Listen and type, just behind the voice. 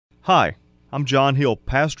Hi, I'm John Hill,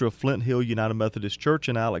 pastor of Flint Hill United Methodist Church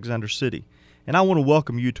in Alexander City, and I want to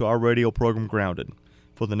welcome you to our radio program, Grounded.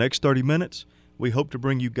 For the next 30 minutes, we hope to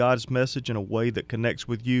bring you God's message in a way that connects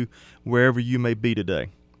with you wherever you may be today.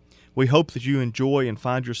 We hope that you enjoy and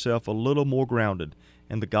find yourself a little more grounded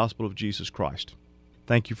in the gospel of Jesus Christ.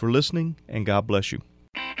 Thank you for listening, and God bless you.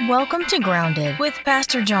 Welcome to Grounded with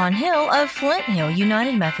Pastor John Hill of Flint Hill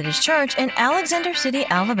United Methodist Church in Alexander City,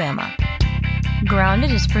 Alabama.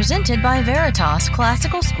 Grounded is presented by Veritas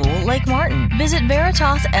Classical School, Lake Martin. Visit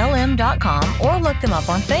VeritasLM.com or look them up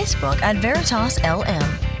on Facebook at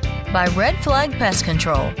VeritasLM. By Red Flag Pest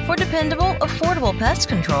Control. For dependable, affordable pest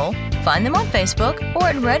control, find them on Facebook or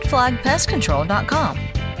at redflagpestcontrol.com.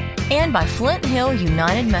 And by Flint Hill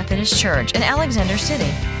United Methodist Church in Alexander City.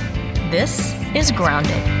 This is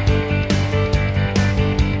Grounded.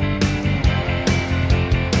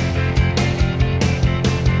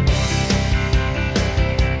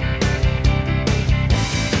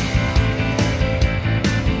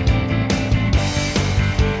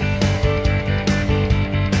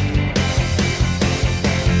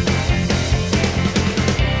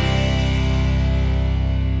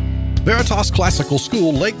 Veritas Classical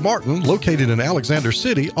School, Lake Martin, located in Alexander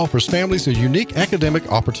City, offers families a unique academic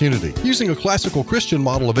opportunity. Using a classical Christian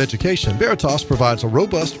model of education, Veritas provides a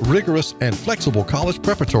robust, rigorous, and flexible college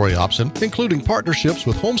preparatory option, including partnerships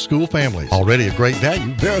with homeschool families. Already a great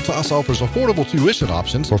value, Veritas offers affordable tuition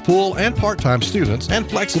options for full and part-time students and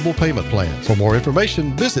flexible payment plans. For more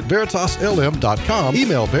information, visit VeritasLM.com,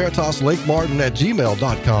 email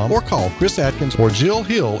VeritasLakeMartin@gmail.com, or call Chris Atkins or Jill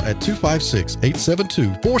Hill at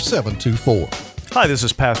 256-872-4724. Hi, this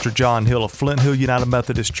is Pastor John Hill of Flint Hill United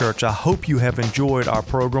Methodist Church. I hope you have enjoyed our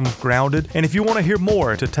program, Grounded. And if you want to hear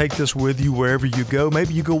more, to take this with you wherever you go,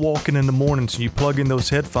 maybe you go walking in the mornings and you plug in those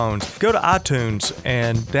headphones, go to iTunes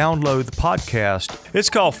and download the podcast. It's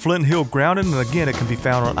called Flint Hill Grounded, and again, it can be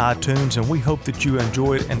found on iTunes, and we hope that you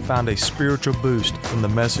enjoy it and find a spiritual boost from the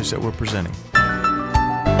message that we're presenting.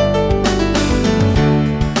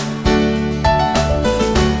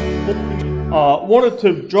 Wanted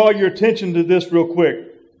to draw your attention to this real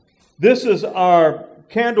quick. This is our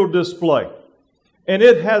candle display, and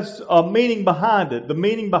it has a meaning behind it. The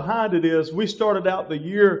meaning behind it is we started out the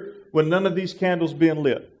year with none of these candles being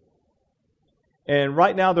lit. And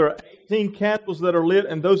right now there are 18 candles that are lit,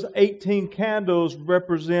 and those 18 candles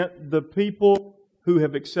represent the people who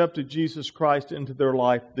have accepted Jesus Christ into their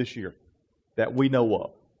life this year that we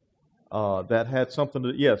know of. That had something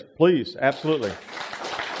to, yes, please, absolutely.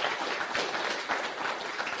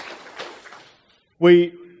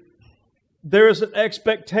 There is an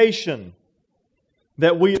expectation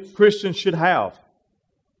that we as Christians should have.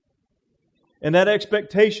 And that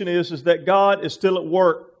expectation is that God is still at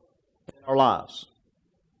work in our lives.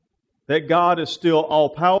 That God is still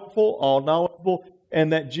all-powerful, all-knowledgeable,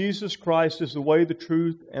 and that Jesus Christ is the way, the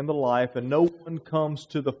truth, and the life, and no one comes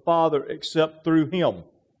to the Father except through Him.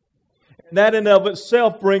 And that in of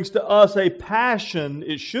itself brings to us a passion.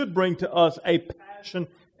 It should bring to us a passion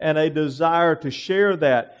and a desire to share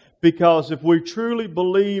that. Because if we truly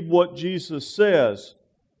believe what Jesus says,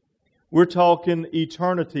 we're talking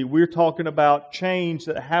eternity. We're talking about change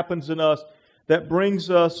that happens in us that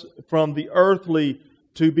brings us from the earthly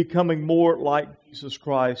to becoming more like Jesus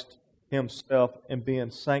Christ Himself and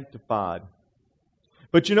being sanctified.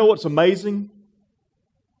 But you know what's amazing?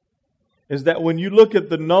 Is that when you look at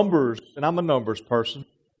the numbers, and I'm a numbers person,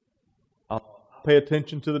 pay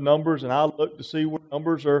attention to the numbers, and I look to see where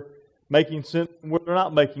numbers are making sense and where they're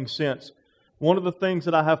not making sense. One of the things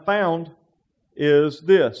that I have found is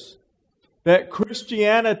this, that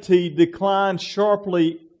Christianity declined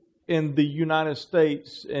sharply in the United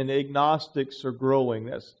States and agnostics are growing.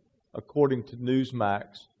 That's according to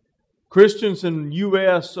Newsmax. Christians in the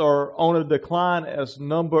U.S. are on a decline as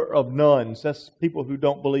number of nones. That's people who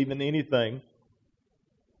don't believe in anything.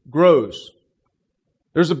 Grows.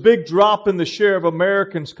 There's a big drop in the share of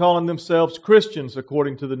Americans calling themselves Christians,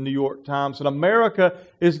 according to the New York Times. And America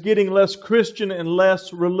is getting less Christian and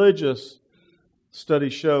less religious,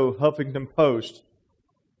 studies show, Huffington Post.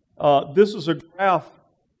 This is a graph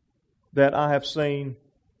that I have seen.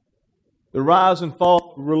 The rise and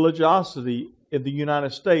fall of religiosity in the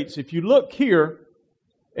United States. If you look here,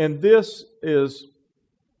 and this is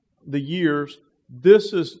the years,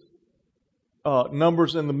 this is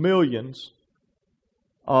numbers in the millions.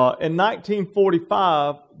 In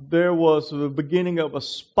 1945, there was the beginning of a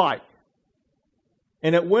spike.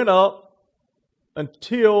 And it went up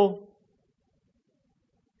until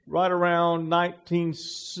right around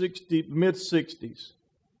 1960, mid-60s.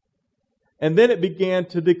 And then it began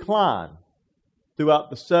to decline. throughout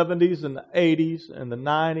the 70s and the 80s and the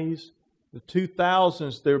 90s, the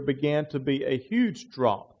 2000s, there began to be a huge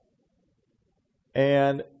drop.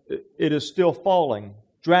 And it is still falling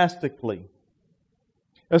drastically.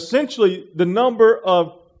 Essentially, the number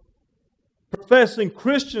of professing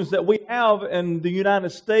Christians that we have in the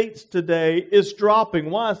United States today is dropping.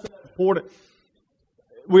 Why is that important?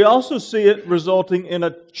 We also see it resulting in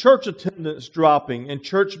a church attendance dropping and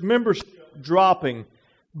church membership dropping.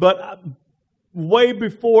 But way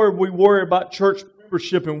before we worry about church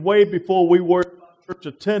membership and way before we worry about church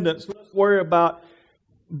attendance, let's worry about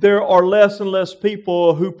there are less and less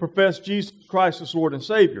people who profess Jesus Christ as Lord and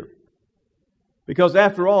Savior. Because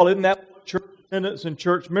after all, isn't that what church attendance and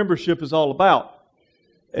church membership is all about?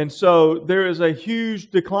 And so there is a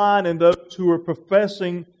huge decline in those who are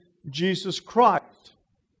professing Jesus Christ.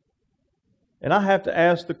 And I have to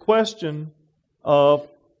ask the question of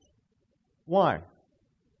why?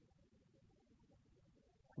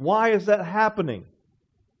 Why is that happening?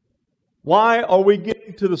 Why are we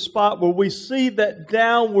getting to the spot where we see that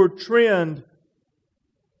downward trend,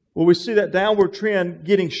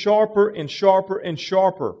 getting sharper and sharper and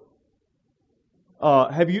sharper?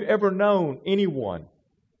 Have you ever known anyone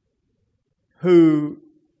who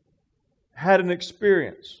had an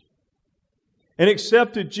experience and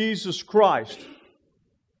accepted Jesus Christ,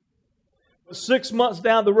 but 6 months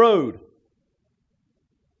down the road,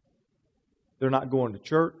 they're not going to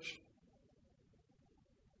church?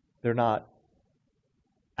 They're not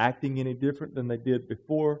acting any different than they did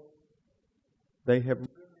before. They have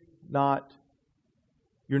not,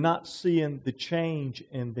 you're not seeing the change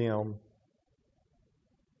in them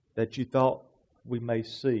that you thought we may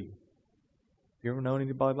see. You ever known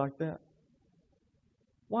anybody like that?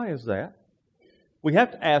 Why is that? We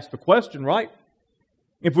have to ask the question, right?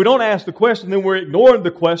 If we don't ask the question, then we're ignoring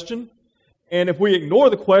the question. And if we ignore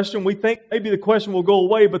the question, we think maybe the question will go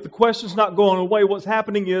away, but the question's not going away. What's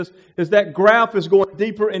happening is that graph is going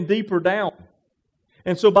deeper and deeper down.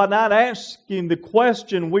 And so by not asking the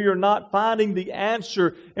question, we are not finding the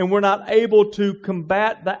answer, and we're not able to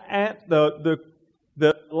combat the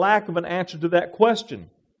lack of an answer to that question.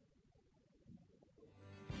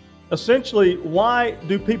 Essentially, why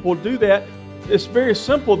do people do that? It's very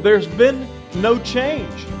simple. There's been no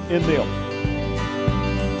change in them.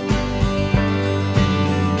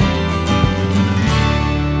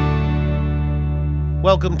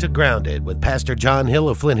 Welcome to Grounded with Pastor John Hill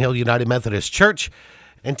of Flint Hill United Methodist Church.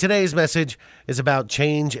 And today's message is about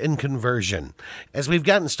change and conversion. As we've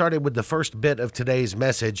gotten started with the first bit of today's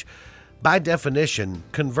message, by definition,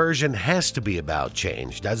 conversion has to be about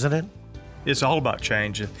change, doesn't it? It's all about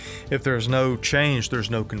change. If there's no change, there's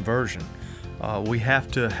no conversion. We have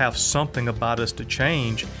to have something about us to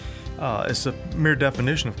change. It's a mere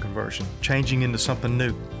definition of conversion, changing into something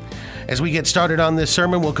new. As we get started on this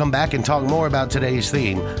sermon, we'll come back and talk more about today's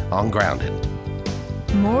theme on Grounded.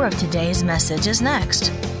 More of today's message is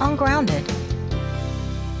next on Grounded.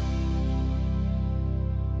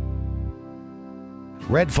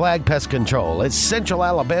 Red Flag Pest Control is Central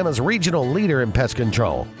Alabama's regional leader in pest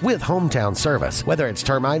control with hometown service. Whether it's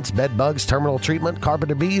termites, bed bugs, terminal treatment,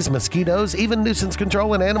 carpenter bees, mosquitoes, even nuisance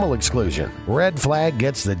control and animal exclusion, Red Flag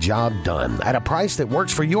gets the job done at a price that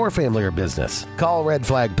works for your family or business. Call Red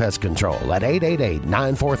Flag Pest Control at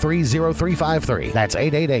 888-943-0353. That's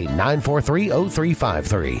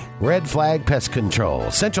 888-943-0353. Red Flag Pest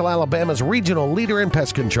Control, Central Alabama's regional leader in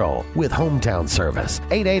pest control with hometown service.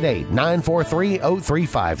 888-943-0353.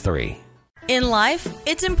 In life,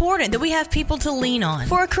 it's important that we have people to lean on.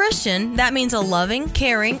 For a Christian, that means a loving,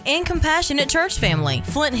 caring, and compassionate church family.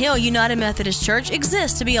 Flint Hill United Methodist Church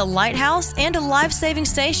exists to be a lighthouse and a life-saving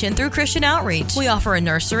station through Christian outreach. We offer a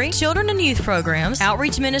nursery, children and youth programs,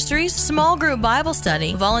 outreach ministries, small group Bible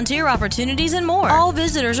study, volunteer opportunities, and more. All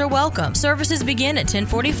visitors are welcome. Services begin at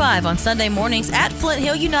 10:45 on Sunday mornings at Flint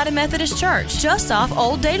Hill United Methodist Church, just off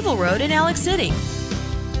Old Dadeville Road in Alex City.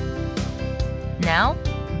 Now,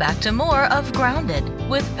 back to more of Grounded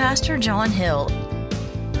with Pastor John Hill.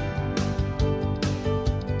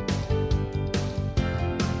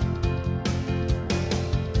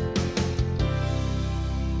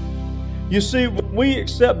 You see, when we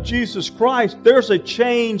accept Jesus Christ, there's a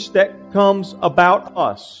change that comes about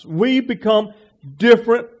us. We become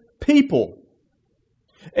different people.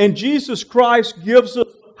 And Jesus Christ gives us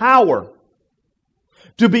power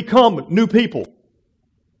to become new people.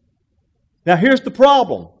 Now, here's the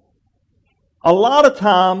problem. A lot of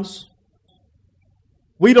times,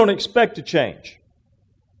 we don't expect to change.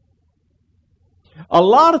 A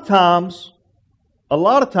lot of times,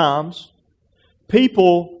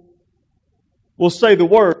 people will say the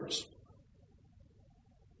words,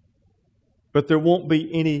 but there won't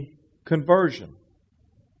be any conversion.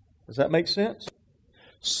 Does that make sense?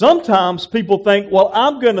 Sometimes people think, well,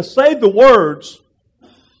 I'm going to say the words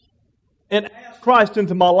and ask Christ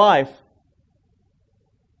into my life,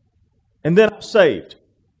 and then I'm saved.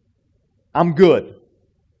 I'm good.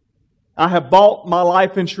 I have bought my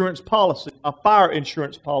life insurance policy, my fire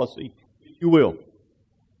insurance policy, if you will.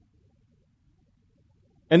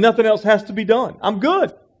 And nothing else has to be done. I'm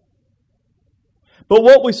good. But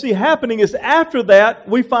what we see happening is after that,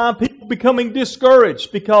 we find people becoming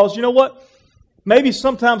discouraged because, you know what? Maybe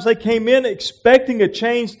sometimes they came in expecting a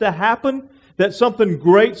change to happen, that something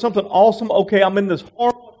great, something awesome. Okay, I'm in this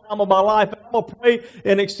horrible time of my life, and I'm going to pray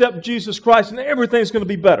and accept Jesus Christ, and everything's going to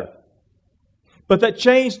be better. But that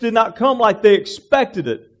change did not come like they expected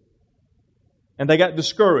it. And they got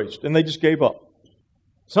discouraged, and they just gave up.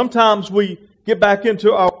 Sometimes we get back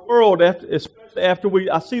into our world, especially after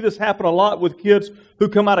I see this happen a lot with kids who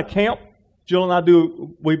come out of camp. Jill and I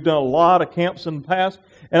we've done a lot of camps in the past,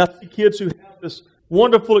 and I see kids who have this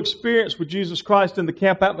wonderful experience with Jesus Christ in the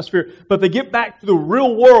camp atmosphere, but they get back to the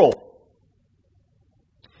real world,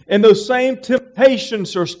 and those same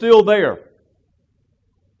temptations are still there.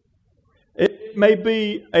 It may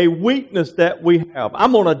be a weakness that we have.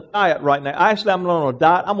 I'm on a diet right now. Actually, I'm not on a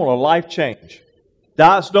diet. I'm on a life change.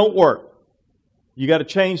 Diets don't work. You got to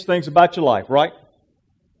change things about your life, right?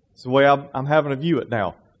 It's the way I'm having to view it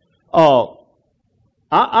now.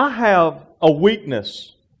 I have a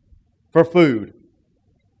weakness for food.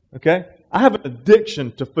 Okay? I have an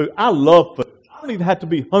addiction to food. I love food. I don't even have to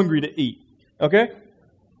be hungry to eat. Okay?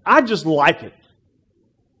 I just like it.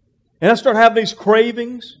 And I start having these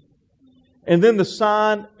cravings. And then the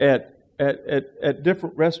sign at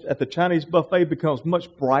different at the Chinese buffet becomes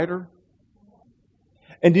much brighter.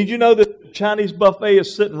 And did you know that the Chinese buffet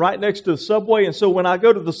is sitting right next to the Subway? And so when I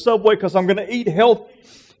go to the Subway, because I'm going to eat healthy,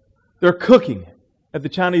 they're cooking at the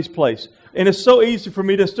Chinese place. And it's so easy for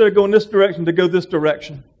me to, instead of going this direction, to go this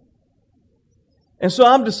direction. And so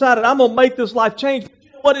I'm decided I'm going to make this life change. But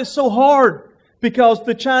you know what? It's so hard because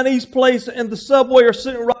the Chinese place and the Subway are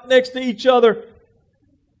sitting right next to each other.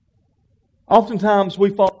 Oftentimes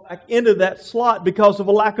we fall back into that slot because of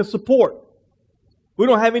a lack of support. We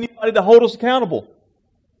don't have anybody to hold us accountable.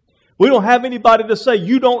 We don't have anybody to say,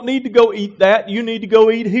 you don't need to go eat that, you need to go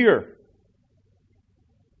eat here.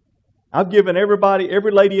 I've given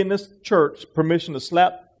every lady in this church permission to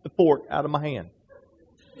slap the fork out of my hand.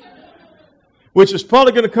 Which is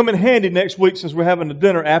probably going to come in handy next week since we're having a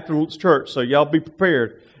dinner after church, so y'all be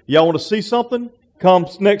prepared. Y'all want to see something? Come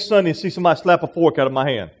next Sunday and see somebody slap a fork out of my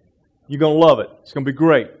hand. You're going to love it. It's going to be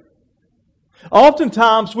great.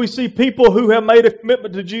 Oftentimes, we see people who have made a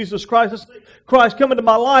commitment to Jesus Christ and say, Christ, come into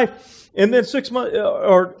my life, and then 6 months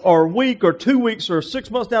or a week or 2 weeks or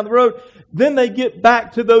 6 months down the road, then they get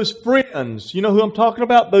back to those friends. You know who I'm talking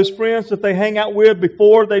about? Those friends that they hang out with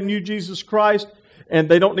before they knew Jesus Christ, and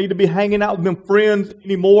they don't need to be hanging out with them friends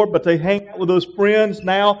anymore, but they hang out with those friends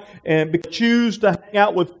now and choose to hang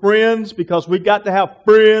out with friends because we got to have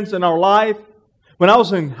friends in our life. When I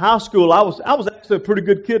was in high school, I was actually a pretty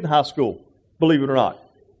good kid in high school, believe it or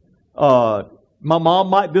not. My mom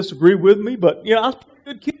might disagree with me, but I was a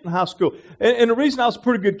pretty good kid in high school. And the reason I was a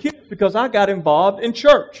pretty good kid is because I got involved in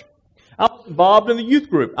church. I was involved in the youth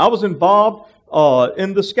group. I was involved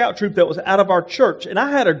in the scout troop that was out of our church. And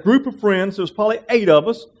I had a group of friends, there was probably 8 of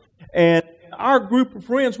us, and our group of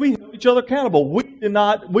friends, we held each other accountable. We did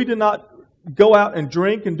not go out and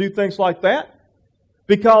drink and do things like that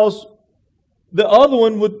because the other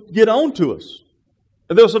one would get on to us.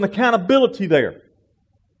 There was an accountability there.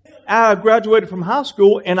 I graduated from high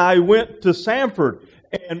school and I went to Samford,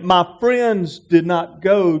 and my friends did not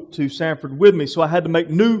go to Samford with me, so I had to make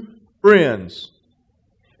new friends.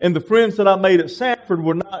 And the friends that I made at Samford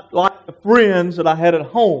were not like the friends that I had at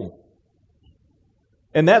home.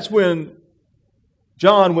 And that's when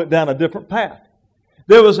John went down a different path.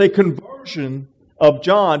 There was a conversion of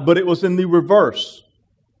John, but it was in the reverse.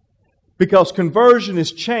 Because conversion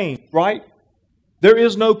is change, right? There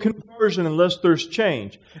is no conversion unless there's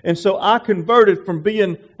change. And so I converted from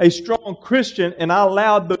being a strong Christian, and I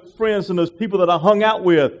allowed those friends and those people that I hung out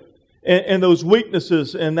with and those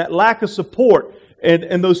weaknesses and that lack of support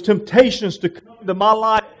and those temptations to come into my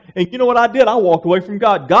life. And you know what I did? I walked away from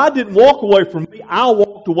God. God didn't walk away from me. I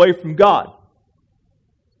walked away from God.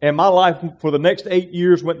 And my life for the next 8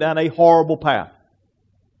 years went down a horrible path.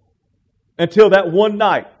 Until that one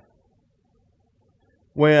night,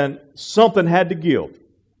 when something had to give.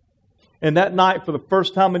 And that night, for the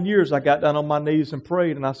first time in years, I got down on my knees and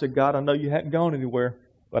prayed. And I said, God, I know you hadn't gone anywhere,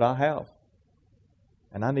 but I have.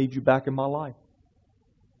 And I need you back in my life.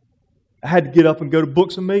 I had to get up and go to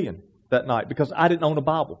Books A Million. that night because I didn't own a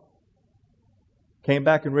Bible. Came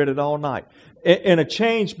back and read it all night. And a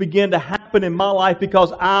change began to happen in my life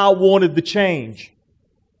because I wanted the change.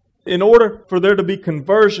 In order for there to be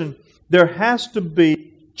conversion, there has to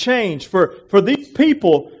be change. For these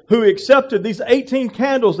people who accepted these 18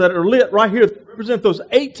 candles that are lit right here, that represent those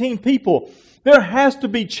 18 people, there has to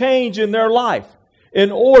be change in their life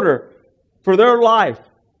in order for their life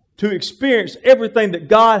to experience everything that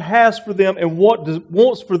God has for them and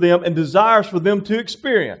wants for them and desires for them to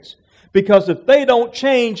experience. Because if they don't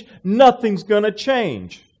change, nothing's going to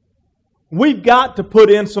change. We've got to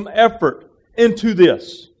put in some effort into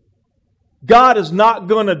this. God is not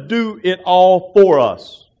going to do it all for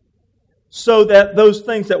us. So that those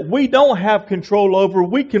things that we don't have control over,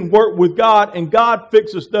 we can work with God and God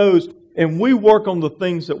fixes those and we work on the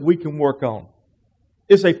things that we can work on.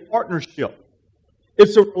 It's a partnership.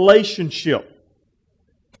 It's a relationship.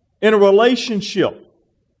 In a relationship,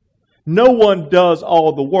 no one does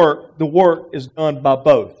all the work. The work is done by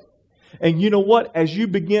both. And you know what? As you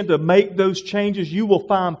begin to make those changes, you will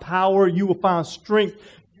find power, you will find strength,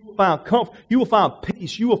 you will find comfort, you will find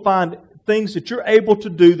peace, you will find things that you're able to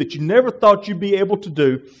do that you never thought you'd be able to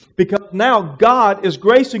do, because now God is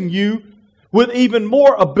gracing you with even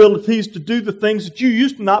more abilities to do the things that you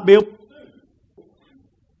used to not be able to do.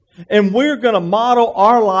 And we're going to model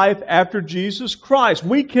our life after Jesus Christ.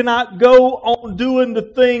 We cannot go on doing the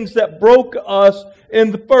things that broke us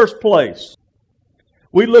in the first place.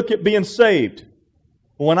 We look at being saved.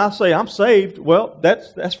 When I say I'm saved, well,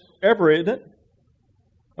 that's forever, isn't it?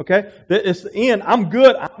 Okay? It's the end. I'm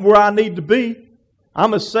good. I'm where I need to be.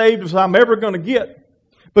 I'm as saved as I'm ever going to get.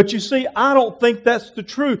 But you see, I don't think that's the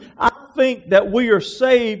truth. I think that we are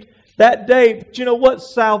saved that day. But you know what?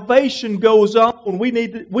 Salvation goes on.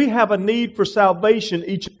 We have a need for salvation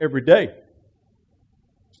each and every day.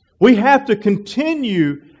 We have to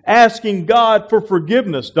continue asking God for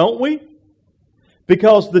forgiveness, don't we?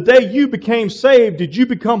 Because the day you became saved, did you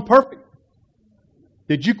become perfect?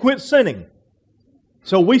 Did you quit sinning?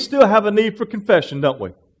 So we still have a need for confession, don't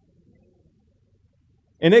we?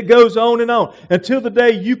 And it goes on and on. Until the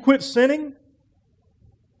day you quit sinning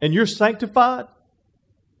and you're sanctified,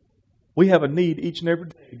 we have a need each and every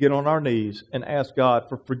day to get on our knees and ask God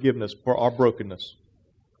for forgiveness for our brokenness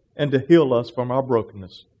and to heal us from our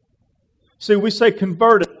brokenness. See, we say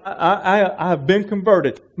converted. I have been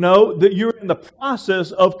converted. No, that you're in the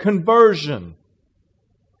process of conversion.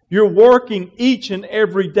 You're working each and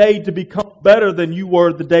every day to become better than you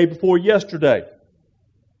were the day before yesterday.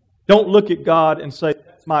 Don't look at God and say,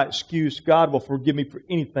 that's my excuse. God will forgive me for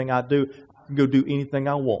anything I do. I can go do anything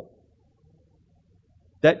I want.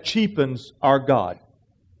 That cheapens our God.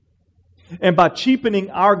 And by cheapening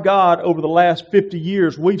our God over the last 50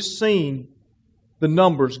 years, we've seen the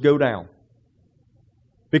numbers go down.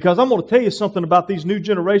 Because I'm going to tell you something about these new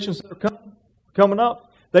generations that are coming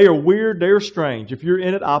up. They are weird, they are strange. If you're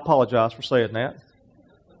in it, I apologize for saying that.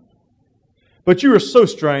 But you are so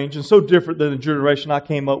strange and so different than the generation I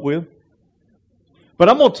came up with. But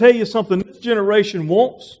I'm going to tell you something this generation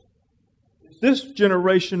wants. This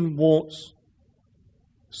generation wants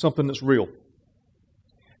something that's real.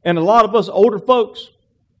 And a lot of us older folks,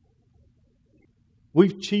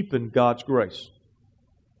 we've cheapened God's grace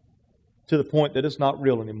to the point that it's not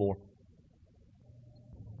real anymore.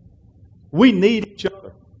 We need each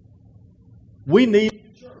other. We need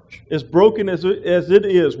the church. As broken as it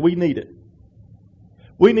is, we need it.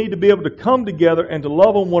 We need to be able to come together and to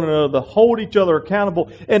love on one another, to hold each other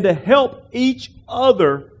accountable, and to help each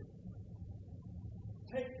other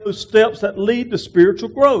take those steps that lead to spiritual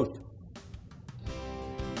growth.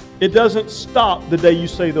 It doesn't stop the day you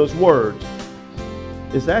say those words.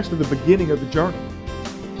 It's actually the beginning of the journey.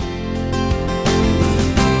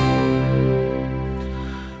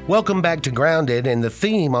 Welcome back to Grounded, and the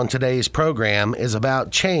theme on today's program is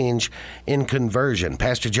about change in conversion.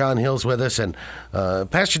 Pastor John Hill's with us, and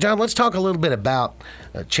Pastor John, let's talk a little bit about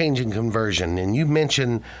change in conversion. And you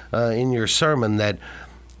mentioned in your sermon that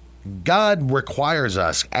God requires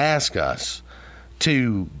us, asks us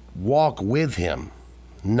to walk with Him,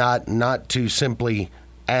 not to simply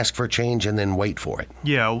ask for change and then wait for it.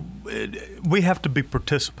 Yeah, we have to be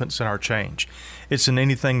participants in our change. It's in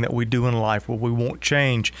anything that we do in life where we want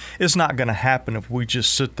change. It's not going to happen if we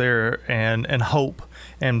just sit there and hope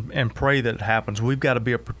and pray that it happens. We've got to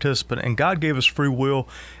be a participant. And God gave us free will,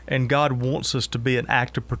 and God wants us to be an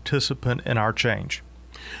active participant in our change.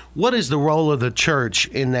 What is the role of the church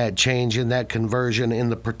in that change, in that conversion, in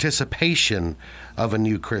the participation of a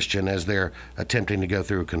new Christian as they're attempting to go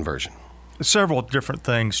through a conversion? Several different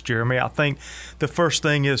things, Jeremy. I think the first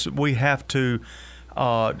thing is we have to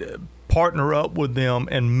partner up with them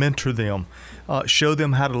and mentor them. Show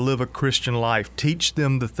them how to live a Christian life. Teach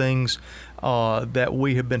them the things that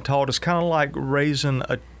we have been taught. It's kind of like raising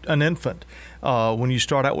an infant. When you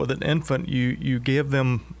start out with an infant, you give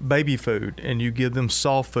them baby food and you give them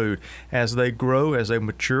soft food. As they grow, as they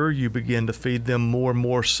mature, you begin to feed them more and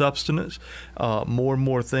more substance, more and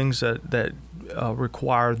more things that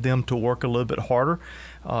require them to work a little bit harder.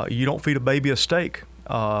 You don't feed a baby a steak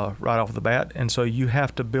right off the bat, and so you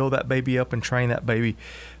have to build that baby up and train that baby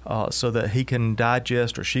so that he can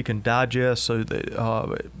digest or she can digest, so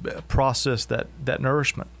that process that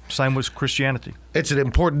nourishment. Same with Christianity. It's an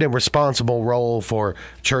important and responsible role for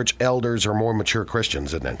church elders or more mature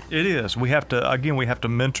Christians, isn't it? It is. We have to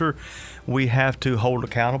mentor. We have to hold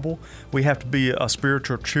accountable. We have to be a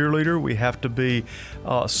spiritual cheerleader. We have to be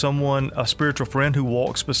a spiritual friend who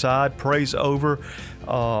walks beside, prays over,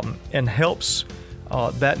 and helps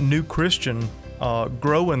that new Christian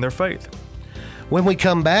grow in their faith. When we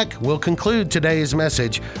come back, we'll conclude today's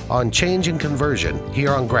message on change and conversion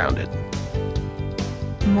here on Grounded.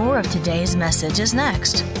 More of today's message is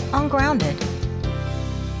next on Grounded.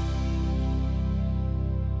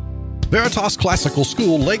 Veritas Classical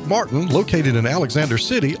School Lake Martin, located in Alexander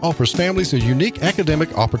City, offers families a unique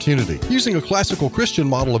academic opportunity. Using a classical Christian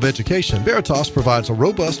model of education, Veritas provides a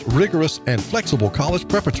robust, rigorous, and flexible college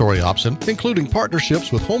preparatory option, including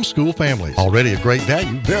partnerships with homeschool families. Already a great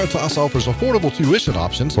value, Veritas offers affordable tuition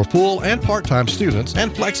options for full and part-time students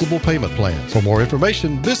and flexible payment plans. For more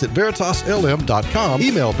information, visit veritaslm.com,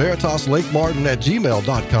 email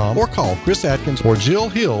veritaslakemartin@gmail.com, or call Chris Atkins or Jill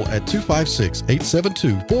Hill at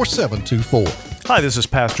 256-872-4724. Hi, this is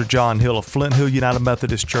Pastor John Hill of Flint Hill United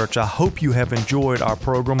Methodist Church. I hope you have enjoyed our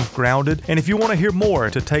program, Grounded. And if you want to hear more,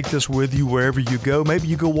 to take this with you wherever you go, maybe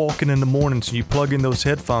you go walking in the mornings and you plug in those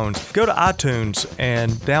headphones, go to iTunes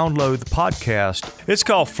and download the podcast. It's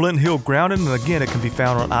called Flint Hill Grounded, and again, it can be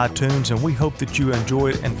found on iTunes, and we hope that you enjoy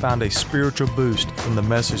it and find a spiritual boost from the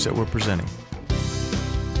message that we're presenting.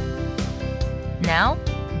 Now,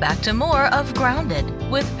 back to more of Grounded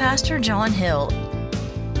with Pastor John Hill.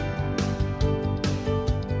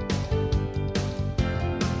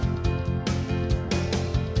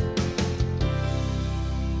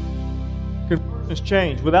 Conversion is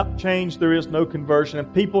change. Without change, there is no conversion.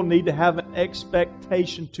 And people need to have an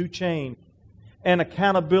expectation to change and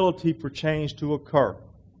accountability for change to occur.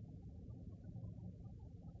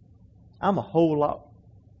 I'm a whole lot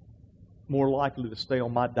more likely to stay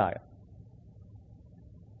on my diet.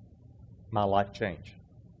 My life change.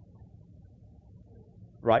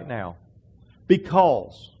 Right now.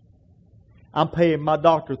 Because I'm paying my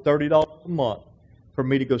doctor $30 a month for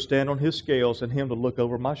me to go stand on his scales and him to look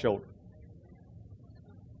over my shoulder.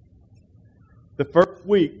 The first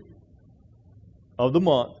week of the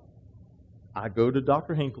month, I go to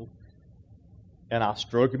Dr. Hinkle and I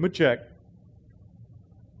stroke him a check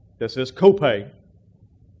that says copay,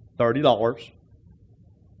 $30.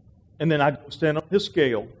 And then I go stand on his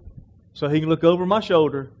scale so he can look over my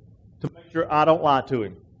shoulder to make sure I don't lie to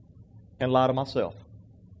him and lie to myself.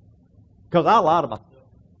 Because I lie to myself.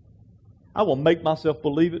 I will make myself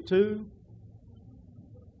believe it too.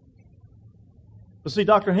 But see,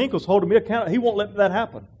 Dr. Hinkle's holding me accountable. He won't let that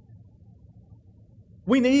happen.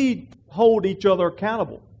 We need to hold each other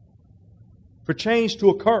accountable for change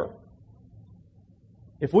to occur.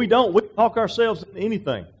 If we don't, we talk ourselves into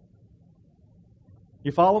anything.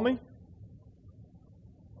 You follow me?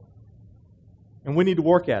 And we need to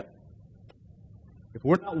work at it. If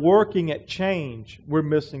we're not working at change, we're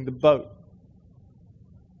missing the boat.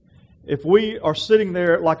 If we are sitting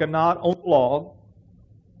there like a knot on a log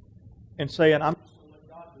and saying, I'm just going to let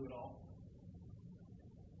God do it all,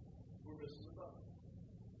 we're missing the boat.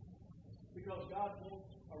 Because God wants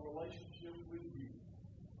a relationship with you.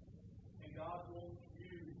 And God wants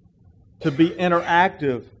you to be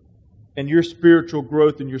interactive in your spiritual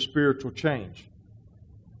growth and your spiritual change.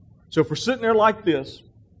 So if we're sitting there like this,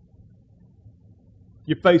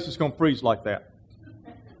 your face is going to freeze like that.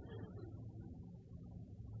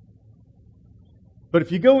 But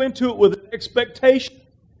if you go into it with an expectation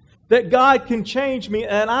that God can change me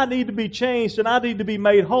and I need to be changed and I need to be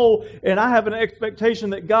made whole, and I have an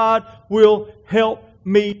expectation that God will help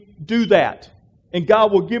me do that. And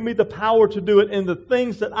God will give me the power to do it, and the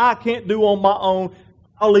things that I can't do on my own,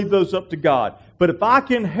 I'll leave those up to God. But if I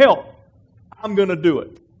can help, I'm going to do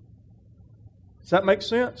it. Does that make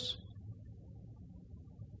sense?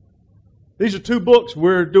 These are two books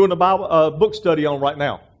we're doing a Bible book study on right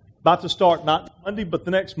now. About to start, not Monday, but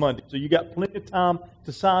the next Monday. So you got plenty of time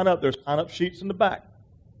to sign up. There's sign-up sheets in the back.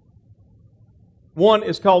 One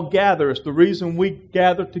is called Gather. It's the reason we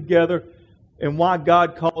gather together and why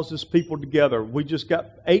God calls His people together. We just got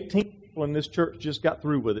 18 people in this church just got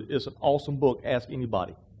through with it. It's an awesome book. Ask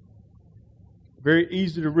anybody. Very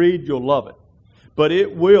easy to read. You'll love it. But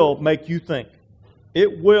it will make you think.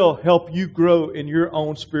 It will help you grow in your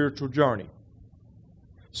own spiritual journey.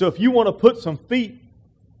 So if you want to put some feet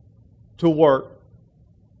to work,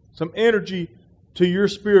 some energy to your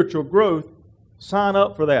spiritual growth, sign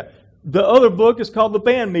up for that. The other book is called The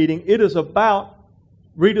Band Meeting. It is about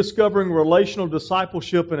rediscovering relational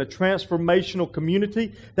discipleship in a transformational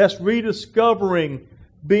community. That's rediscovering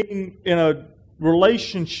being in a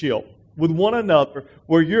relationship with one another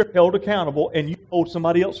where you're held accountable and you hold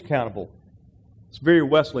somebody else accountable. It's very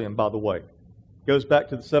Wesleyan, by the way. It goes back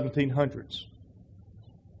to the 1700s.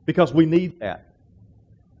 Because we need that.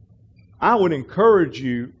 I would encourage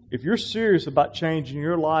you, if you're serious about changing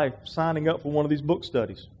your life, signing up for one of these book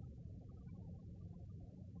studies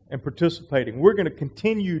and participating. We're going to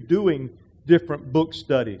continue doing different book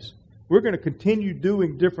studies. We're going to continue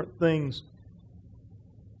doing different things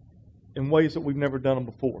in ways that we've never done them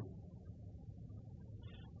before.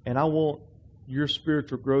 And I want your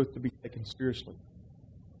spiritual growth to be taken seriously.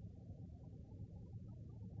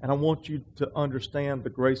 And I want you to understand the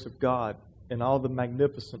grace of God and all the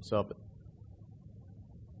magnificence of it.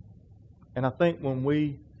 And I think when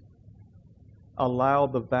we allow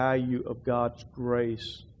the value of God's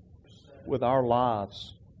grace with our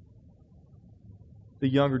lives, the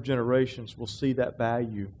younger generations will see that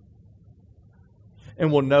value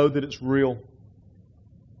and will know that it's real.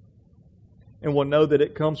 And will know that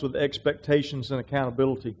it comes with expectations and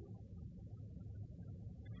accountability.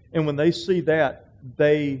 And when they see that,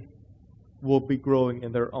 they will be growing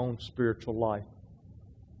in their own spiritual life.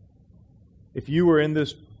 If you were in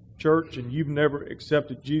this church and you've never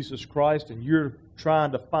accepted Jesus Christ and you're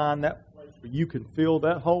trying to find that place where you can fill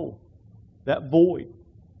that hole, that void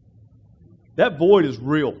is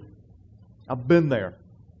real. I've been there.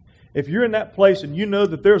 If you're in that place and you know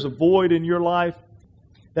that there's a void in your life,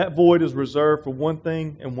 that void is reserved for one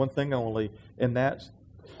thing and one thing only, and that's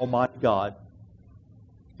Almighty God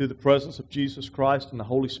through the presence of Jesus Christ and the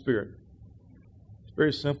Holy Spirit. It's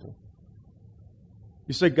very simple.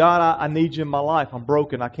 You say, God, I need you in my life. I'm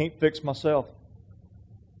broken. I can't fix myself.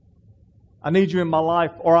 I need you in my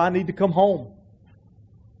life, or I need to come home.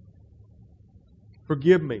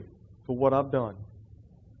 Forgive me for what I've done.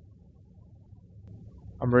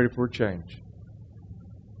 I'm ready for a change.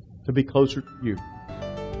 To be closer to you.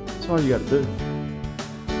 That's all you got to do.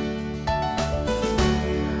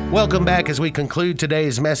 Welcome back as we conclude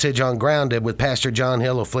today's message on Grounded with Pastor John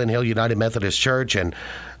Hill of Flint Hill United Methodist Church. And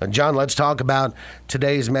John, let's talk about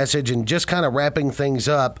today's message and just kind of wrapping things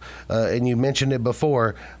up. And you mentioned it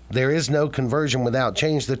before. There is no conversion without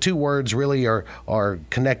change. The two words really are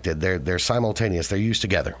connected. They're simultaneous. They're used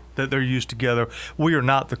together. They're used together. We are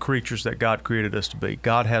not the creatures that God created us to be.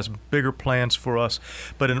 God has bigger plans for us,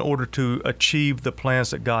 but in order to achieve the plans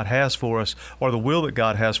that God has for us, or the will that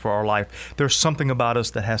God has for our life, there's something about us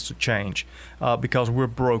that has to change because we're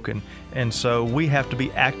broken. And so we have to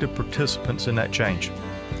be active participants in that change.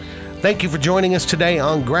 Thank you for joining us today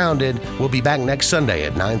on Grounded. We'll be back next Sunday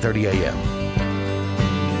at 9:30 a.m.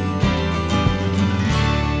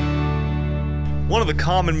 One of the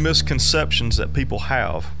common misconceptions that people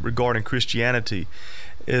have regarding Christianity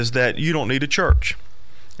is that you don't need a church.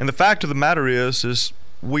 And the fact of the matter is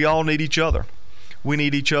we all need each other. We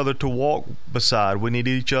need each other to walk beside. We need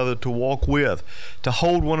each other to walk with, to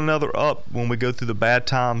hold one another up when we go through the bad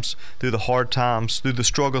times, through the hard times, through the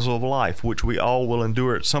struggles of life, which we all will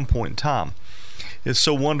endure at some point in time. It's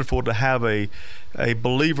so wonderful to have a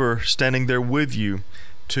believer standing there with you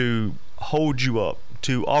to hold you up,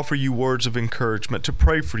 to offer you words of encouragement, to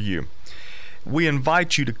pray for you. We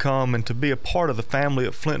invite you to come and to be a part of the family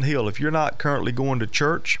at Flint Hill. If you're not currently going to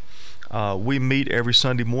church, we meet every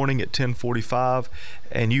Sunday morning at 10:45,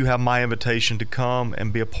 and you have my invitation to come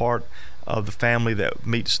and be a part of the family that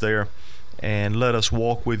meets there, and let us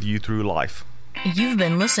walk with you through life. You've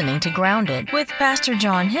been listening to Grounded with Pastor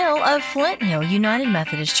John Hill of Flint Hill United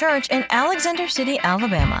Methodist Church in Alexander City,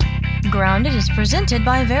 Alabama. Grounded is presented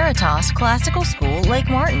by Veritas Classical School, Lake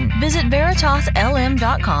Martin. Visit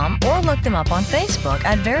VeritasLM.com or look them up on Facebook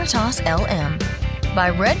at VeritasLM. By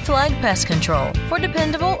Red Flag Pest Control. For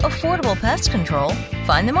dependable, affordable pest control,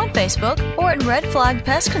 find them on Facebook or at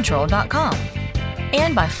redflagpestcontrol.com.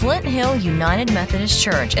 And by Flint Hill United Methodist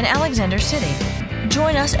Church in Alexander City.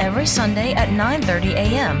 Join us every Sunday at 9:30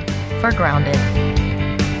 a.m. for Grounded.